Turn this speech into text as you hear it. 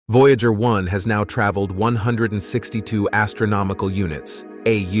Voyager 1 has now traveled 162 astronomical units,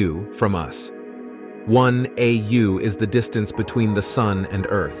 AU, from us. 1 AU is the distance between the Sun and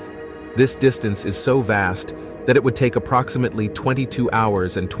Earth. This distance is so vast that it would take approximately 22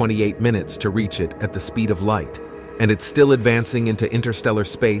 hours and 28 minutes to reach it at the speed of light, and it's still advancing into interstellar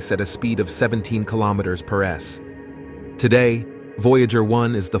space at a speed of 17 kilometers per s. Today, Voyager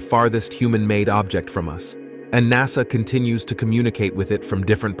 1 is the farthest human-made object from us, and NASA continues to communicate with it from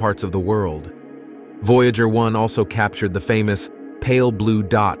different parts of the world. Voyager 1 also captured the famous pale blue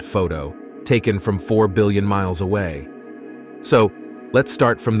dot photo taken from 4 billion miles away. So, let's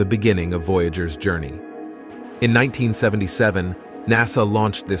start from the beginning of Voyager's journey. In 1977, NASA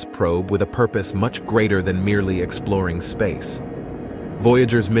launched this probe with a purpose much greater than merely exploring space.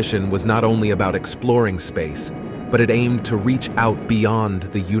 Voyager's mission was not only about exploring space, but it aimed to reach out beyond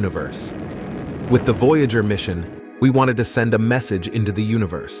the universe. With the Voyager mission, we wanted to send a message into the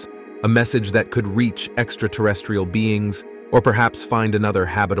universe, a message that could reach extraterrestrial beings or perhaps find another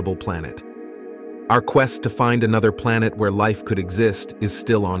habitable planet. Our quest to find another planet where life could exist is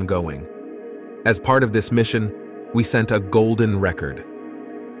still ongoing. As part of this mission, we sent a golden record.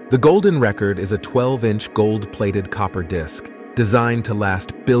 The golden record is a 12-inch gold-plated copper disc designed to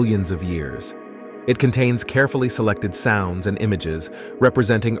last billions of years. It contains carefully selected sounds and images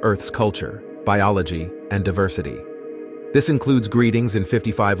representing Earth's culture, biology, and diversity. This includes greetings in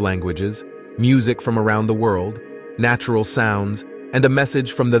 55 languages, music from around the world, natural sounds, and a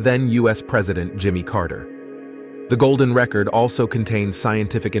message from the then U.S. President Jimmy Carter. The Golden Record also contains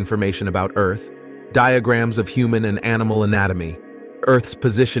scientific information about Earth, diagrams of human and animal anatomy, Earth's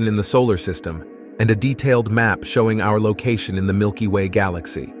position in the solar system, and a detailed map showing our location in the Milky Way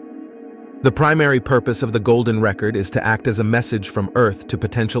galaxy. The primary purpose of the Golden Record is to act as a message from Earth to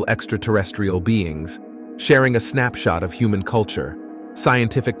potential extraterrestrial beings, sharing a snapshot of human culture,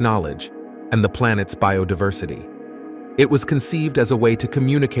 scientific knowledge, and the planet's biodiversity. It was conceived as a way to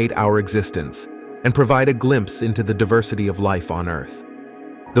communicate our existence and provide a glimpse into the diversity of life on Earth.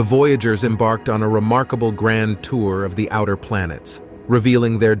 The Voyagers embarked on a remarkable grand tour of the outer planets,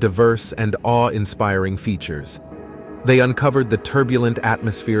 revealing their diverse and awe-inspiring features. They uncovered the turbulent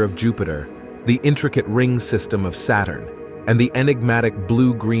atmosphere of Jupiter, the intricate ring system of Saturn, and the enigmatic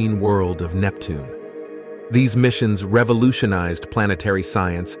blue-green world of Neptune. These missions revolutionized planetary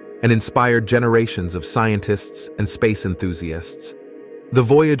science and inspired generations of scientists and space enthusiasts. The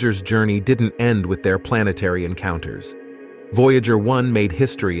Voyagers' journey didn't end with their planetary encounters. Voyager 1 made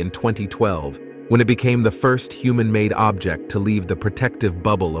history in 2012 when it became the first human-made object to leave the protective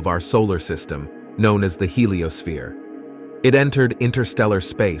bubble of our solar system, known as the heliosphere. It entered interstellar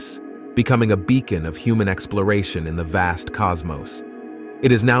space, becoming a beacon of human exploration in the vast cosmos.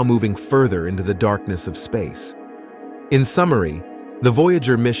 It is now moving further into the darkness of space. In summary, the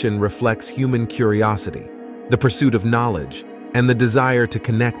Voyager mission reflects human curiosity, the pursuit of knowledge, and the desire to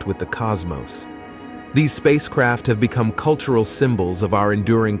connect with the cosmos. These spacecraft have become cultural symbols of our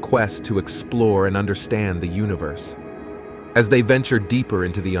enduring quest to explore and understand the universe. As they venture deeper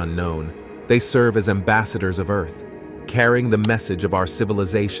into the unknown, they serve as ambassadors of Earth, carrying the message of our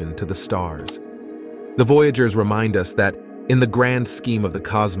civilization to the stars. The Voyagers remind us that, in the grand scheme of the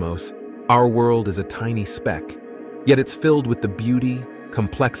cosmos, our world is a tiny speck, yet it's filled with the beauty,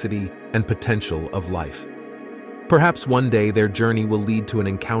 complexity, and potential of life. Perhaps one day their journey will lead to an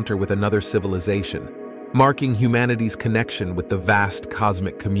encounter with another civilization, marking humanity's connection with the vast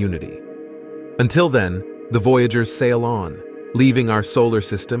cosmic community. Until then, the Voyagers sail on, leaving our solar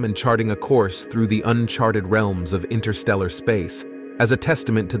system and charting a course through the uncharted realms of interstellar space as a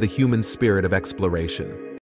testament to the human spirit of exploration.